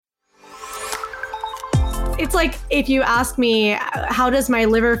It's like if you ask me, how does my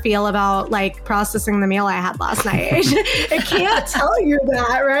liver feel about like processing the meal I had last night? It can't tell you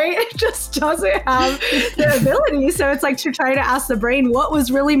that, right? It just doesn't have the ability. So it's like to try to ask the brain what was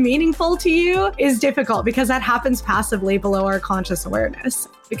really meaningful to you is difficult because that happens passively below our conscious awareness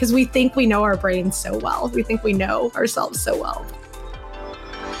because we think we know our brains so well. We think we know ourselves so well.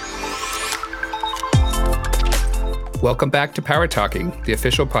 Welcome back to Power Talking, the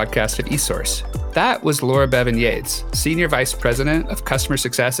official podcast of eSource. That was Laura Bevan-Yates, Senior Vice President of Customer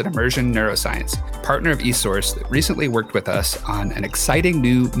Success at Immersion Neuroscience, partner of eSource that recently worked with us on an exciting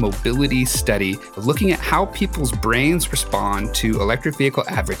new mobility study looking at how people's brains respond to electric vehicle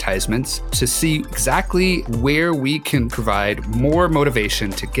advertisements to see exactly where we can provide more motivation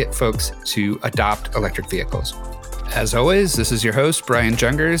to get folks to adopt electric vehicles. As always, this is your host, Brian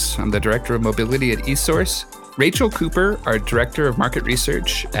Jungers. I'm the Director of Mobility at eSource. Rachel Cooper, our Director of Market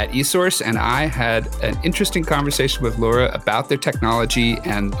Research at eSource, and I had an interesting conversation with Laura about their technology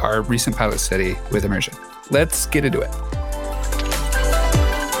and our recent pilot study with Immersion. Let's get into it.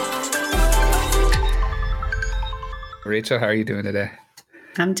 Rachel, how are you doing today?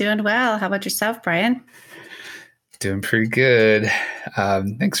 I'm doing well. How about yourself, Brian? Doing pretty good.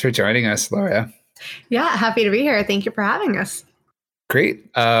 Thanks for joining us, Laura. Yeah, happy to be here. Thank you for having us. Great.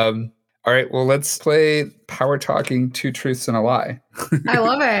 All right, well, let's play Power Talking, Two Truths and a Lie. I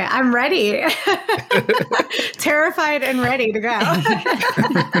love it. I'm ready. Terrified and ready to go.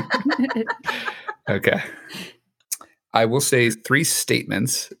 Okay. I will say 3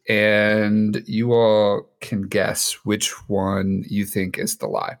 statements, and you all can guess which one you think is the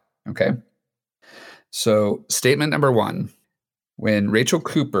lie. Okay? So, statement number 1. When Rachel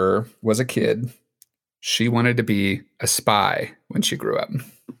Cooper was a kid, she wanted to be a spy when she grew up.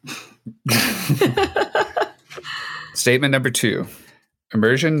 Statement number 2.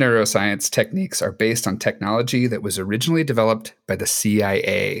 Immersion neuroscience techniques are based on technology that was originally developed by the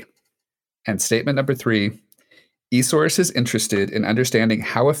CIA. And statement number 3. eSource is interested in understanding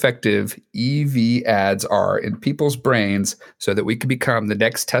how effective EV ads are in people's brains so that we can become the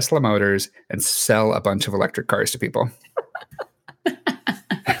next Tesla Motors and sell a bunch of electric cars to people. That's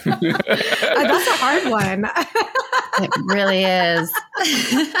a hard one. It really is.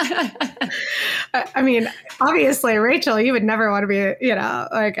 I mean, obviously, Rachel, you would never want to be,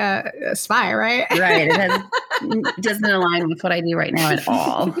 like a spy, right? Right. It doesn't align with what I do right now at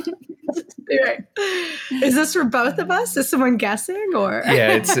all. Right. Is this for both of us? Is someone guessing or?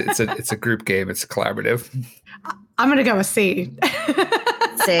 Yeah, it's a group game. It's collaborative. I'm going to go with C.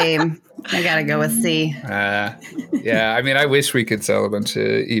 Same. I got to go with C. Yeah, I mean, I wish we could sell a bunch of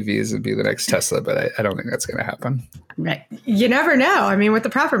EVs and be the next Tesla, but I don't think that's going to happen. Right. You never know. I mean, with the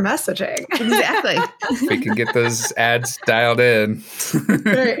proper messaging. Exactly. If we can get those ads dialed in.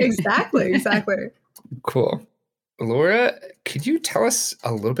 Right, exactly. Cool. Laura, could you tell us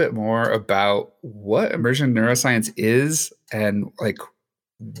a little bit more about what Immersion Neuroscience is and like,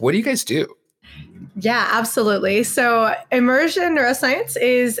 what do you guys do? Yeah, absolutely. So Immersion Neuroscience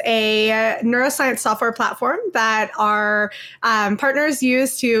is a neuroscience software platform that our partners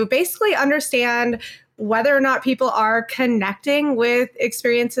use to basically understand whether or not people are connecting with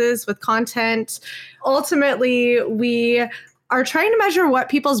experiences, with content. Ultimately, we are trying to measure what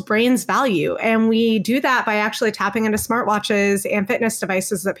people's brains value. And we do that by actually tapping into smartwatches and fitness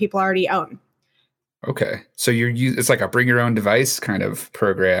devices that people already own. Okay. So it's like a bring your own device kind of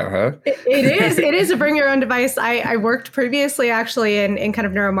program, huh? It is a bring your own device. I worked previously actually in kind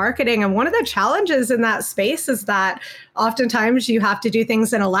of neuromarketing. And one of the challenges in that space is that oftentimes you have to do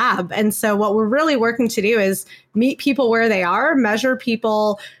things in a lab. And so what we're really working to do is meet people where they are, measure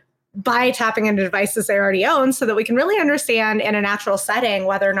people by tapping into devices they already own so that we can really understand in a natural setting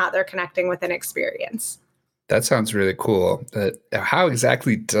whether or not they're connecting with an experience. That sounds really cool. But how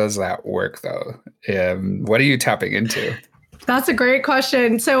exactly does that work, though? What are you tapping into? That's a great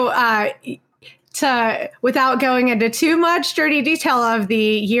question. So without going into too much dirty detail of the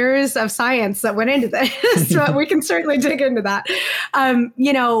years of science that went into this, but we can certainly dig into that.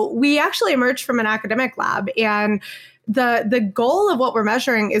 We actually emerged from an academic lab, and the goal of what we're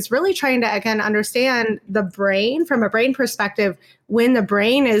measuring is really trying to, again, understand the brain from a brain perspective when the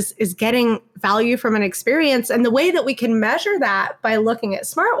brain is getting value from an experience. And the way that we can measure that by looking at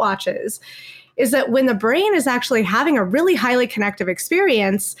smartwatches is that when the brain is actually having a really highly connective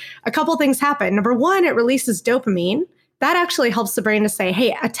experience, a couple things happen. Number one, it releases dopamine. That actually helps the brain to say,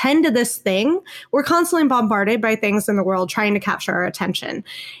 hey, attend to this thing. We're constantly bombarded by things in the world trying to capture our attention.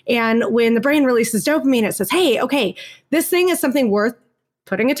 And when the brain releases dopamine, it says, hey, okay, this thing is something worth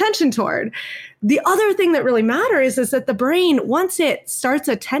putting attention toward. The other thing that really matters is that the brain, once it starts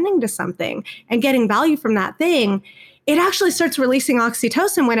attending to something and getting value from that thing, it actually starts releasing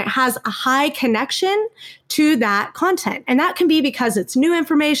oxytocin when it has a high connection to that content. And that can be because it's new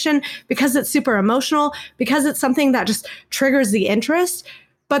information, because it's super emotional, because it's something that just triggers the interest.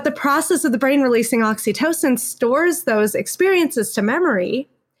 But the process of the brain releasing oxytocin stores those experiences to memory.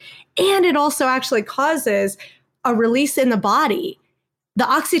 And it also actually causes a release in the body. The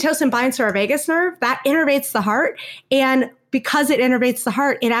oxytocin binds to our vagus nerve, that innervates the heart. And because it innervates the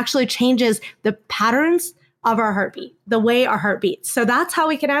heart, it actually changes the patterns of our heartbeat, the way our heart beats. So that's how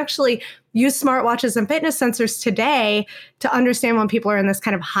we can actually use smartwatches and fitness sensors today to understand when people are in this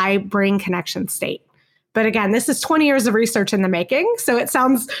kind of high brain connection state. But again, this is 20 years of research in the making. So it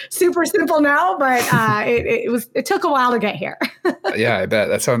sounds super simple now, but it took a while to get here. Yeah, I bet.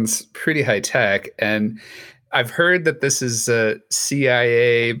 That sounds pretty high tech. And I've heard that this is a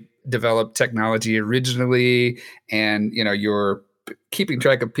CIA developed technology originally, and you're keeping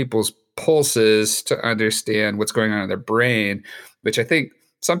track of people's pulses to understand what's going on in their brain, which I think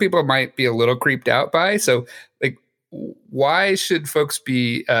some people might be a little creeped out by. So why should folks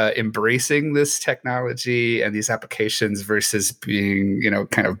be embracing this technology and these applications versus being,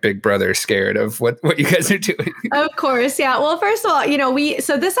 kind of big brother scared of what you guys are doing? Of course. Yeah. Well, first of all,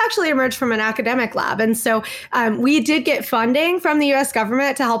 so this actually emerged from an academic lab. And so we did get funding from the US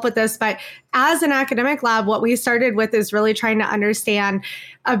government to help with this. But as an academic lab, what we started with is really trying to understand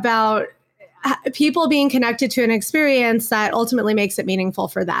about people being connected to an experience that ultimately makes it meaningful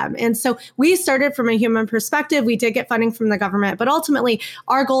for them. And so we started from a human perspective. We did get funding from the government, but ultimately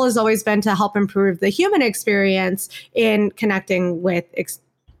our goal has always been to help improve the human experience in connecting with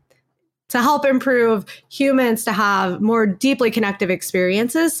to help improve humans to have more deeply connective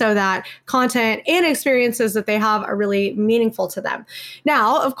experiences so that content and experiences that they have are really meaningful to them.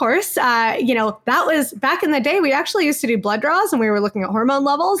 Now, of course, that was back in the day, we actually used to do blood draws and we were looking at hormone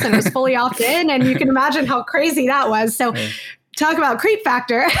levels and it was fully opt-in, and you can imagine how crazy that was. So talk about creep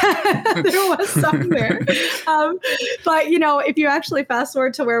factor. There was some there. But, if you actually fast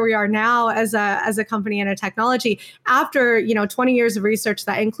forward to where we are now as a company and a technology, after, 20 years of research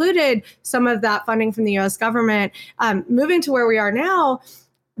that included some of that funding from the US government, moving to where we are now,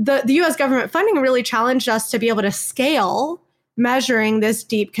 the US government funding really challenged us to be able to scale measuring this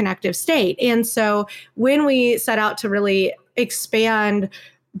deep connective state. And so when we set out to really expand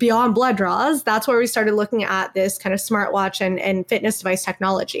beyond blood draws, that's where we started looking at this kind of smartwatch and fitness device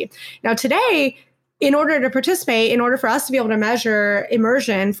technology. Now today, in order to participate, in order for us to be able to measure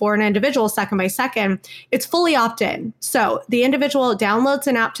immersion for an individual second by second, it's fully opt-in. So the individual downloads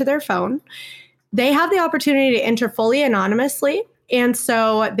an app to their phone. They have the opportunity to enter fully anonymously. And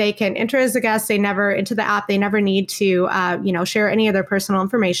so they can enter as a guest. Into the app, they never need to, share any of their personal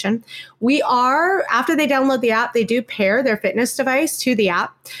information. After they download the app, they do pair their fitness device to the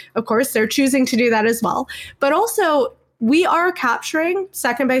app. Of course, they're choosing to do that as well. But also, we are capturing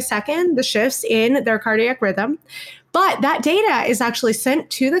second by second the shifts in their cardiac rhythm. But that data is actually sent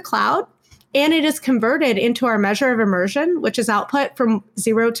to the cloud, and it is converted into our measure of immersion, which is output from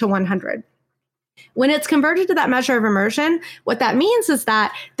 0 to 100. When it's converted to that measure of immersion, what that means is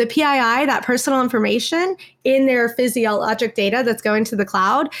that the PII, that personal information in their physiologic data that's going to the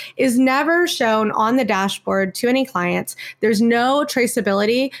cloud, is never shown on the dashboard to any clients. There's no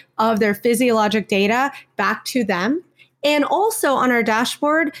traceability of their physiologic data back to them. And also on our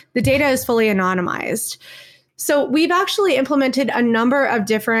dashboard, the data is fully anonymized. So we've actually implemented a number of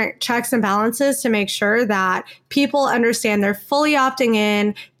different checks and balances to make sure that people understand they're fully opting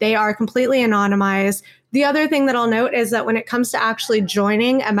in, they are completely anonymized. The other thing that I'll note is that when it comes to actually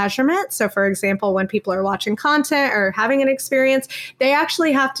joining a measurement, so for example, when people are watching content or having an experience, they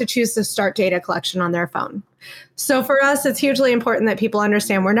actually have to choose to start data collection on their phone. So for us, it's hugely important that people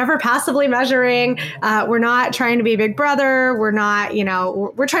understand we're never passively measuring. We're not trying to be Big Brother. We're not,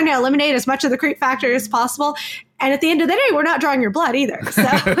 we're trying to eliminate as much of the creep factor as possible. And at the end of the day, we're not drawing your blood either. So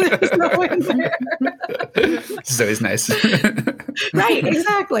there's no win there. It's always nice. Right,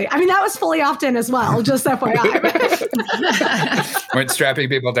 exactly. I mean, that was fully opt-in as well, just FYI. Weren't strapping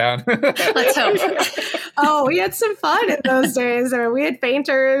people down. Let's hope. Oh, we had some fun in those days. We had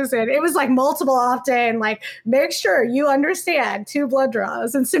fainters, and it was like multiple opt-in, like make sure you understand 2 blood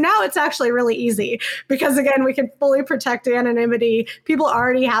draws. And so now it's actually really easy because, again, we can fully protect anonymity. People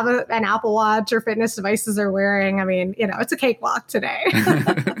already have an Apple Watch or fitness devices they're wearing. I mean, it's a cakewalk today.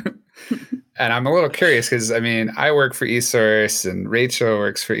 And I'm a little curious because, I mean, I work for eSource and Rachel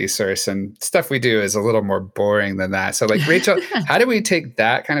works for eSource, and stuff we do is a little more boring than that. So like, Rachel, how do we take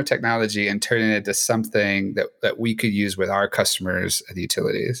that kind of technology and turn it into something that we could use with our customers at the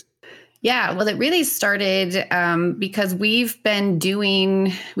utilities? Yeah, well, it really started because we've been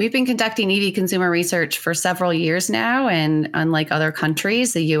conducting EV consumer research for several years now, and unlike other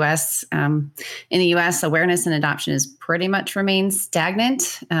countries, in the U.S., awareness and adoption has pretty much remained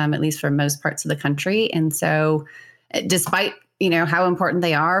stagnant, at least for most parts of the country. And so, despite how important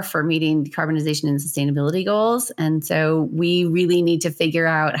they are for meeting decarbonization and sustainability goals, and so we really need to figure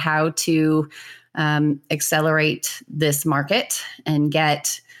out how to accelerate this market and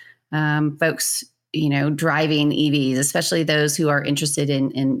get folks, driving EVs, especially those who are interested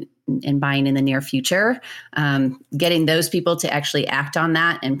in buying in the near future. Getting those people to actually act on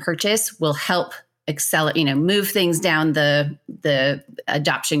that and purchase will help accelerate, move things down the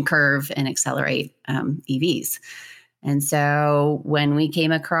adoption curve and accelerate EVs. And so when we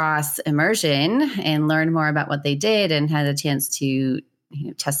came across Immersion and learned more about what they did and had a chance to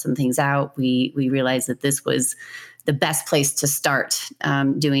test some things out, we realized that this was the best place to start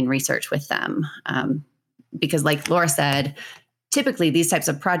doing research with them. Because like Laura said, typically these types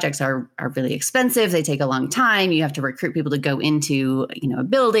of projects are really expensive. They take a long time. You have to recruit people to go into a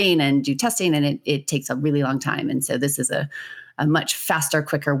building and do testing, and it takes a really long time. And so this is a much faster,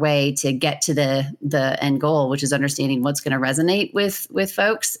 quicker way to get to the end goal, which is understanding what's going to resonate with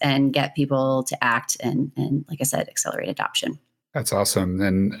folks and get people to act and like I said, accelerate adoption. That's awesome.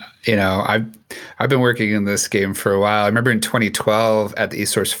 And, I've been working in this game for a while. I remember in 2012 at the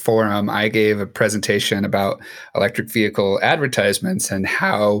eSource Forum, I gave a presentation about electric vehicle advertisements and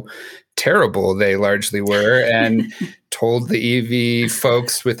how terrible they largely were, and told the EV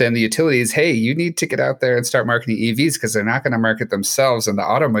folks within the utilities, hey, you need to get out there and start marketing EVs because they're not going to market themselves, and the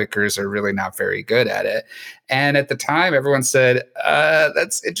automakers are really not very good at it. And at the time, everyone said,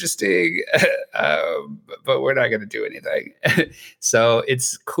 that's interesting, but we're not going to do anything. So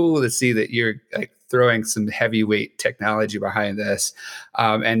it's cool to see that you're like throwing some heavyweight technology behind this,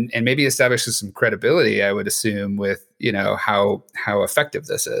 and maybe establishes some credibility, I would assume, with how effective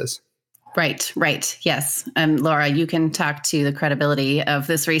this is. Right. Yes. Laura, you can talk to the credibility of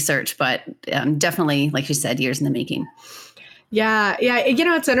this research, but definitely, like you said, years in the making. Yeah.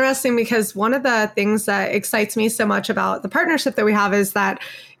 It's interesting because one of the things that excites me so much about the partnership that we have is that,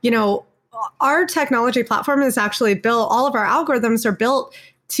 our technology platform is actually built, all of our algorithms are built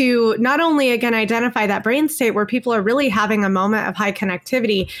to not only, again, identify that brain state where people are really having a moment of high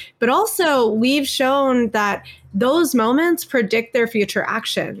connectivity, but also we've shown that those moments predict their future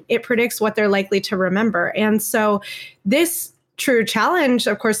action. It predicts what they're likely to remember. And so this true challenge,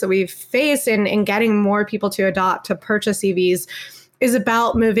 of course, that we've faced in getting more people to adopt, to purchase EVs, is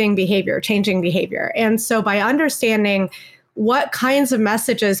about moving behavior, changing behavior. And so by understanding what kinds of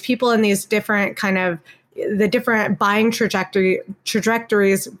messages people in these different the different buying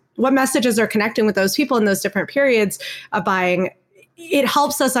trajectories, what messages are connecting with those people in those different periods of buying, it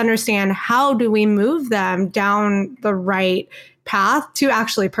helps us understand how do we move them down the right path to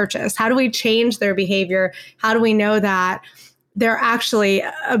actually purchase? How do we change their behavior? How do we know that they're actually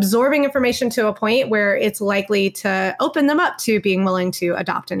absorbing information to a point where it's likely to open them up to being willing to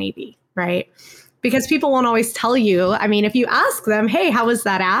adopt an EV, right? Because people won't always tell you. I mean, if you ask them, hey, how was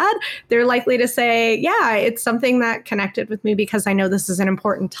that ad? They're likely to say, yeah, it's something that connected with me because I know this is an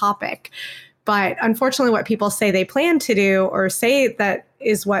important topic. But unfortunately, what people say they plan to do or say that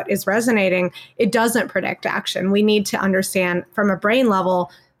is what is resonating, it doesn't predict action. We need to understand from a brain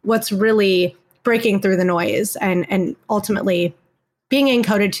level what's really breaking through the noise and ultimately being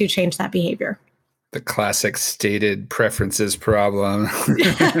encoded to change that behavior. The classic stated preferences problem.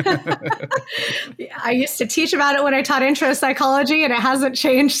 I used to teach about it when I taught intro psychology, and it hasn't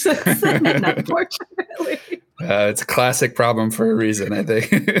changed since then, unfortunately. It's a classic problem for a reason, I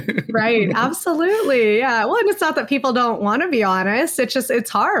think. Right. Absolutely. Yeah. Well, and it's not that people don't want to be honest. It's just, it's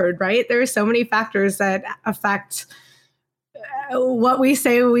hard, right? There are so many factors that affect what we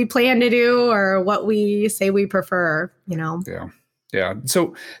say we plan to do or what we say we prefer, Yeah.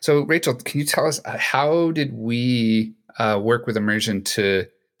 So Rachel, can you tell us how did we work with Immersion to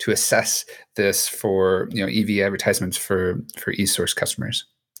assess this for EV advertisements for eSource customers?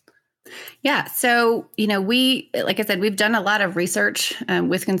 Yeah. So we, like I said, we've done a lot of research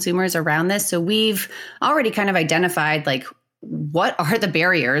with consumers around this. So we've already kind of identified what are the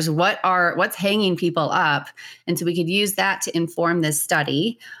barriers, what's hanging people up, and so we could use that to inform this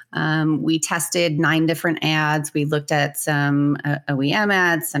study. We tested 9 different ads. We looked at some OEM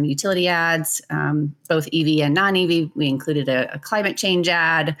ads, some utility ads, both EV and non-EV. We included a climate change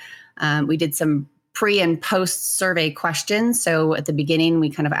ad. We did some pre and post survey questions. So at the beginning, we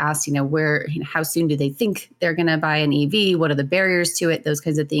kind of asked, how soon do they think they're going to buy an EV? What are the barriers to it? Those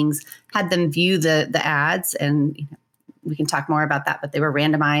kinds of things. Had them view the ads, and we can talk more about that, but they were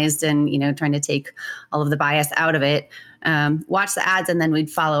randomized and, trying to take all of the bias out of it. Watch the ads, and then we'd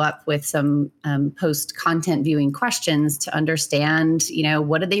follow up with some post content viewing questions to understand,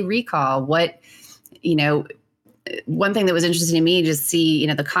 what did they recall? One thing that was interesting to me, just see,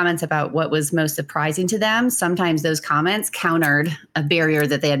 the comments about what was most surprising to them. Sometimes those comments countered a barrier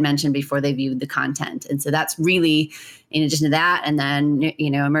that they had mentioned before they viewed the content. And so that's really, in addition to that, and then,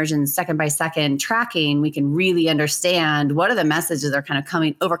 Immersion second by second tracking, we can really understand what are the messages that are kind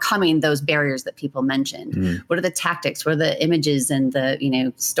of overcoming those barriers that people mentioned. Mm. What are the tactics? What are the images and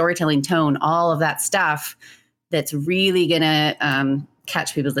the, storytelling tone, all of that stuff that's really going to,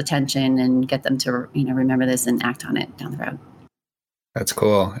 catch people's attention and get them to, remember this and act on it down the road. That's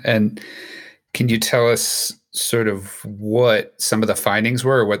cool. And can you tell us sort of what some of the findings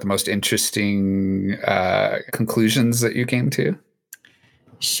were, or what the most interesting conclusions that you came to?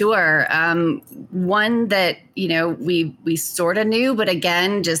 Sure. One that, we sort of knew, but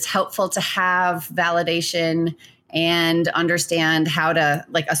again, just helpful to have validation and understand how to,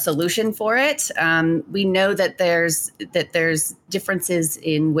 a solution for it. We know that there's differences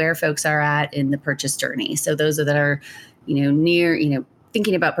in where folks are at in the purchase journey. So those that are, near,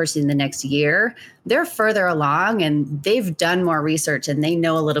 thinking about purchasing the next year, they're further along and they've done more research and they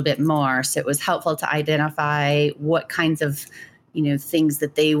know a little bit more. So it was helpful to identify what kinds of things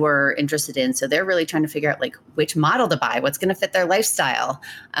that they were interested in. So they're really trying to figure out which model to buy, what's going to fit their lifestyle.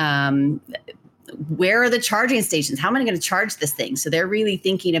 Where are the charging stations? How am I going to charge this thing? So they're really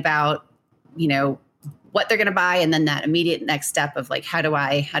thinking about, what they're going to buy, and then that immediate next step of how do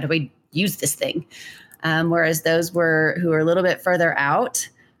I use this thing? Whereas those who are a little bit further out,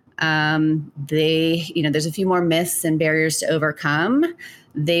 there's a few more myths and barriers to overcome.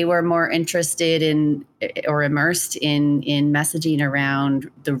 They were more interested in or immersed in messaging around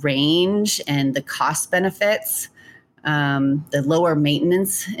the range and the cost benefits. The lower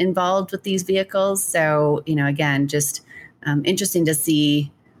maintenance involved with these vehicles. So, again, just interesting to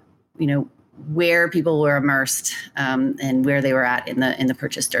see, where people were immersed and where they were at in the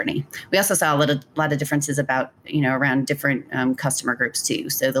purchase journey. We also saw a lot of differences about, around different customer groups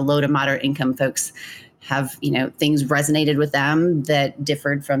too. So the low to moderate income folks have, things resonated with them that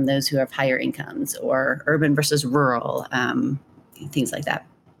differed from those who have higher incomes, or urban versus rural, things like that.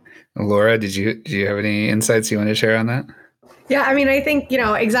 Laura, do you have any insights you want to share on that? Yeah, I think,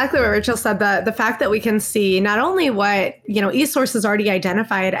 exactly what Rachel said, the fact that we can see not only what, eSource has already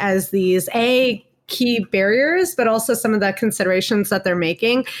identified as these key barriers, but also some of the considerations that they're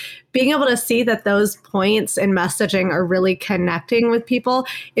making, being able to see that those points in messaging are really connecting with people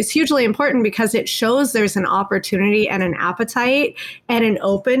is hugely important, because it shows there's an opportunity and an appetite and an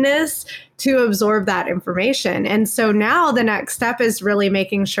openness to absorb that information. And so now the next step is really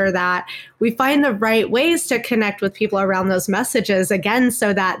making sure that we find the right ways to connect with people around those messages, again,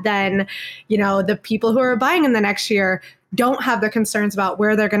 so that then, the people who are buying in the next year don't have the concerns about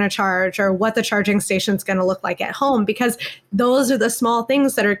where they're going to charge or what the charging station is going to look like at home, because those are the small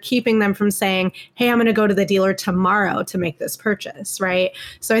things that are keeping them from saying, hey, I'm going to go to the dealer tomorrow to make this purchase, right?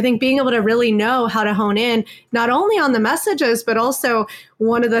 So I think being able to really know how to hone in not only on the messages, but also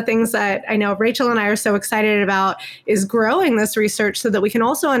one of the things that I know Rachel and I are so excited about is growing this research so that we can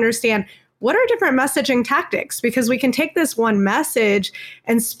also understand what are different messaging tactics, because we can take this one message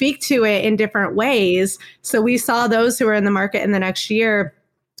and speak to it in different ways. So we saw those who are in the market in the next year,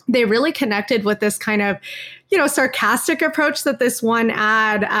 they really connected with this kind of, sarcastic approach that this one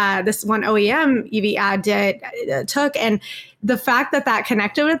ad, this one OEM EV ad took. And the fact that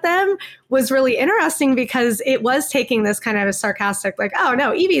connected with them was really interesting, because it was taking this kind of sarcastic, oh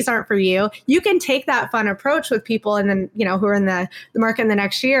no, EVs aren't for you. You can take that fun approach with people and then, who are in the market in the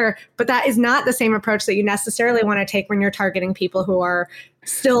next year, but that is not the same approach that you necessarily want to take when you're targeting people who are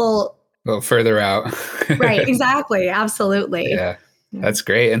still further out. Right. Exactly. Absolutely. Yeah. That's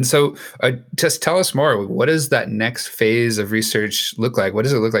great. And so just tell us more. What does that next phase of research look like? What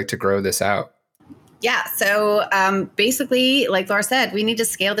does it look like to grow this out? Yeah. So basically, like Laura said, we need to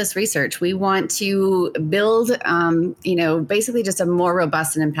scale this research. We want to build, basically just a more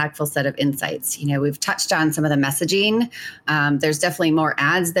robust and impactful set of insights. We've touched on some of the messaging. There's definitely more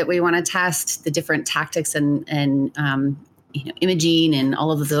ads that we want to test, the different tactics and imaging and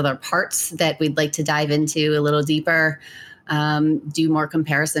all of those other parts that we'd like to dive into a little deeper. Do more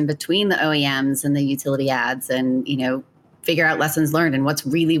comparison between the OEMs and the utility ads, and, figure out lessons learned and what's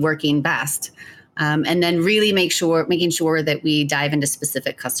really working best. And then really making sure that we dive into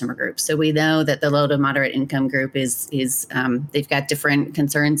specific customer groups. So we know that the low to moderate income group is they've got different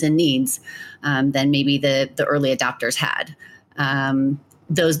concerns and needs than maybe the early adopters had.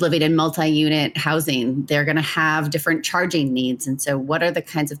 Those living in multi-unit housing, they're going to have different charging needs. And so what are the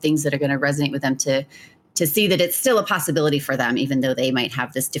kinds of things that are going to resonate with them to see that it's still a possibility for them, even though they might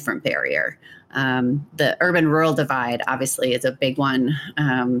have this different barrier? The urban-rural divide, obviously, is a big one,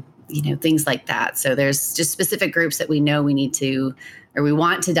 things like that. So there's just specific groups that we know we need to, or we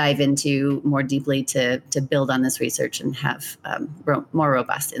want to dive into more deeply to build on this research and have more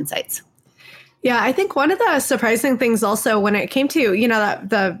robust insights. Yeah, I think one of the surprising things also when it came to,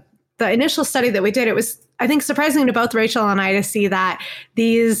 the initial study that we did, it was, I think, surprising to both Rachel and I to see that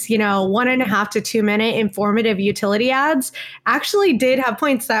these, 1.5 to 2 minute informative utility ads actually did have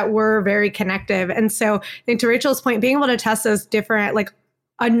points that were very connective. And so I think to Rachel's point, being able to test those different, like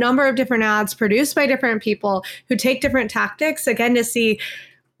a number of different ads produced by different people who take different tactics, again, to see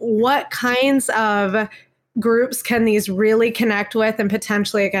what kinds of groups can these really connect with and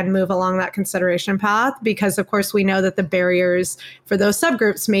potentially, again, move along that consideration path? Because, of course, we know that the barriers for those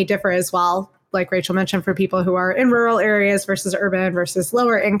subgroups may differ as well, like Rachel mentioned, for people who are in rural areas versus urban versus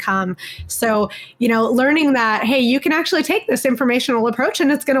lower income. So, learning that, hey, you can actually take this informational approach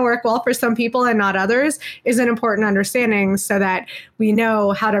and it's going to work well for some people and not others is an important understanding so that we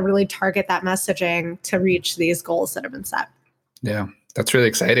know how to really target that messaging to reach these goals that have been set. Yeah, that's really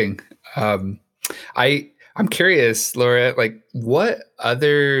exciting. I'm curious, Laura, like what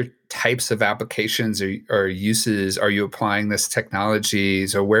other types of applications or uses are you applying this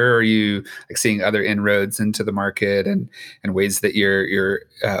technologies, or where are you like seeing other inroads into the market and ways that you're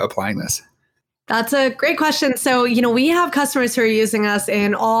applying this? That's a great question. So, we have customers who are using us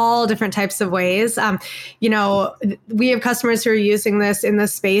in all different types of ways. We have customers who are using this in the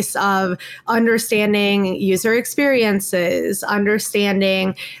space of understanding user experiences,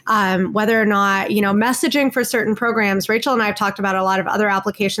 understanding whether or not, messaging for certain programs. Rachel and I have talked about a lot of other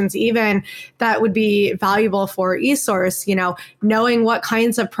applications even that would be valuable for eSource, knowing what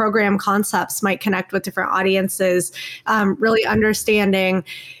kinds of program concepts might connect with different audiences, really understanding,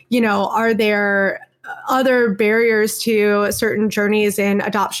 are there other barriers to certain journeys in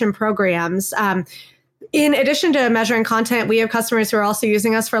adoption programs? In addition to measuring content, we have customers who are also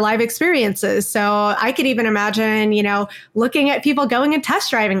using us for live experiences. So I could even imagine, looking at people going and test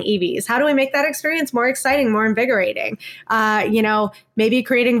driving EVs. How do we make that experience more exciting, more invigorating? Maybe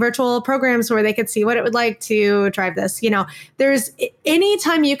creating virtual programs where they could see what it would like to drive this. There's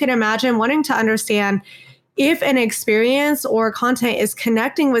anytime you can imagine wanting to understand if an experience or content is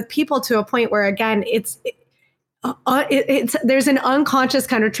connecting with people to a point where, again, there's an unconscious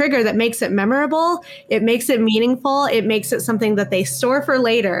kind of trigger that makes it memorable, it makes it meaningful, it makes it something that they store for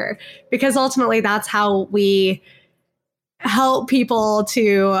later, because ultimately that's how we help people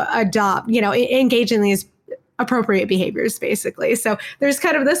to adopt, engage in these appropriate behaviors, basically. So there's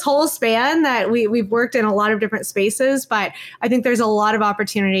kind of this whole span that we've worked in a lot of different spaces, but I think there's a lot of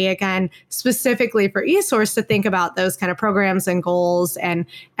opportunity, again, specifically for eSource to think about those kind of programs and goals and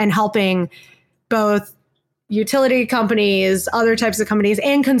helping both utility companies, other types of companies,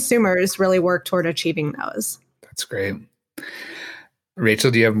 and consumers really work toward achieving those. That's great.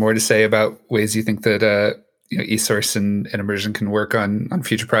 Rachel, do you have more to say about ways you think that eSource and Immersion can work on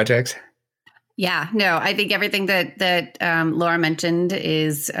future projects? Yeah, no, I think everything that Laura mentioned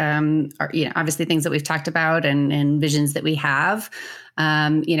is, obviously things that we've talked about and visions that we have.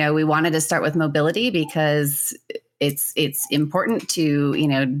 We wanted to start with mobility because it's important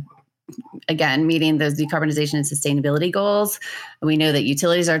to, again, meeting those decarbonization and sustainability goals. We know that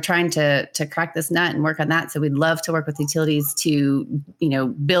utilities are trying to crack this nut and work on that. So we'd love to work with utilities to,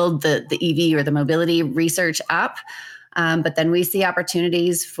 build the EV or the mobility research up. But then we see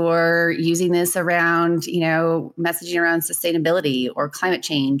opportunities for using this around, messaging around sustainability or climate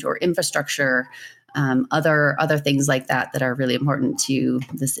change or infrastructure, other things like that are really important to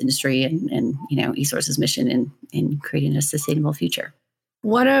this industry and eSource's mission in creating a sustainable future.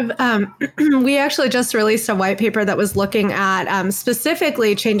 We actually just released a white paper that was looking at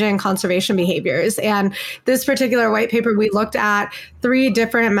specifically changing conservation behaviors. And this particular white paper, we looked at 3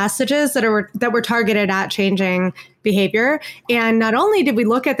 different messages that were targeted at changing behavior. And not only did we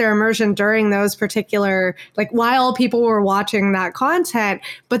look at their immersion during those particular, while people were watching that content,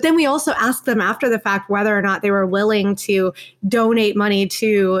 but then we also asked them after the fact whether or not they were willing to donate money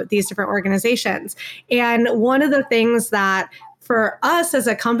to these different organizations. And one of the things that for us as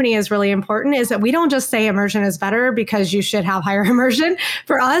a company is really important is that we don't just say immersion is better because you should have higher immersion.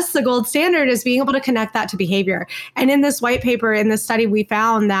 For us, the gold standard is being able to connect that to behavior. And in this white paper, in this study, we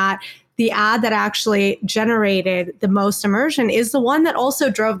found that the ad that actually generated the most immersion is the one that also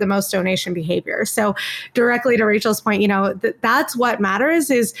drove the most donation behavior. So directly to Rachel's point, that's what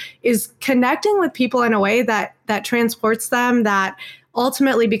matters is connecting with people in a way that transports them, that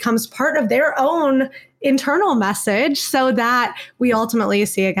ultimately becomes part of their own internal message, so that we ultimately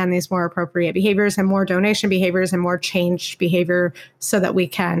see, again, these more appropriate behaviors and more donation behaviors and more changed behavior, so that we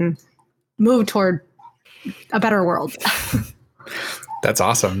can move toward a better world. That's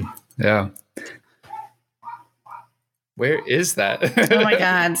awesome. Yeah. Where is that? Oh my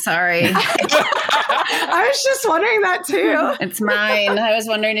God, sorry. I was just wondering that too. It's mine. I was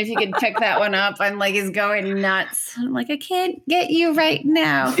wondering if you could pick that one up. I'm like, he's going nuts. I'm like, I can't get you right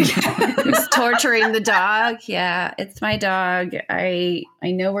now. He's torturing the dog. Yeah, it's my dog. I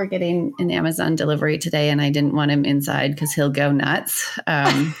know we're getting an Amazon delivery today, and I didn't want him inside because he'll go nuts.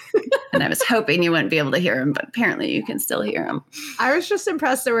 And I was hoping you wouldn't be able to hear him, but apparently you can still hear him. I was just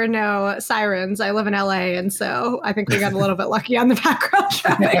impressed there were no sirens. I live in LA, and so I think we got a little bit lucky on the background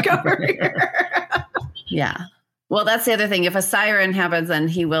traffic over here. Yeah. Well, that's the other thing. If a siren happens, then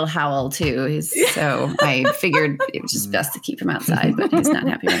he will howl too. So I figured it was just best to keep him outside, but he's not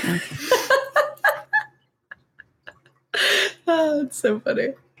happy right now. Oh, it's so funny.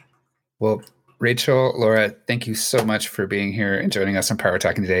 Well, Rachel, Laura, thank you so much for being here and joining us on Power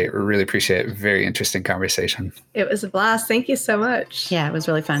Talking today. We really appreciate it. Very interesting conversation. It was a blast. Thank you so much. Yeah, it was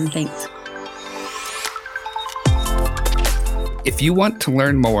really fun. Thanks. If you want to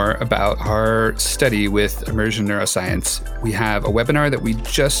learn more about our study with Immersion Neuroscience, we have a webinar that we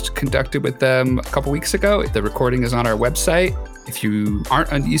just conducted with them a couple weeks ago. The recording is on our website. If you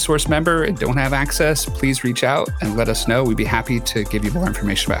aren't an eSource member and don't have access, please reach out and let us know. We'd be happy to give you more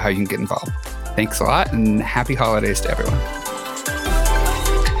information about how you can get involved. Thanks a lot, and happy holidays to everyone.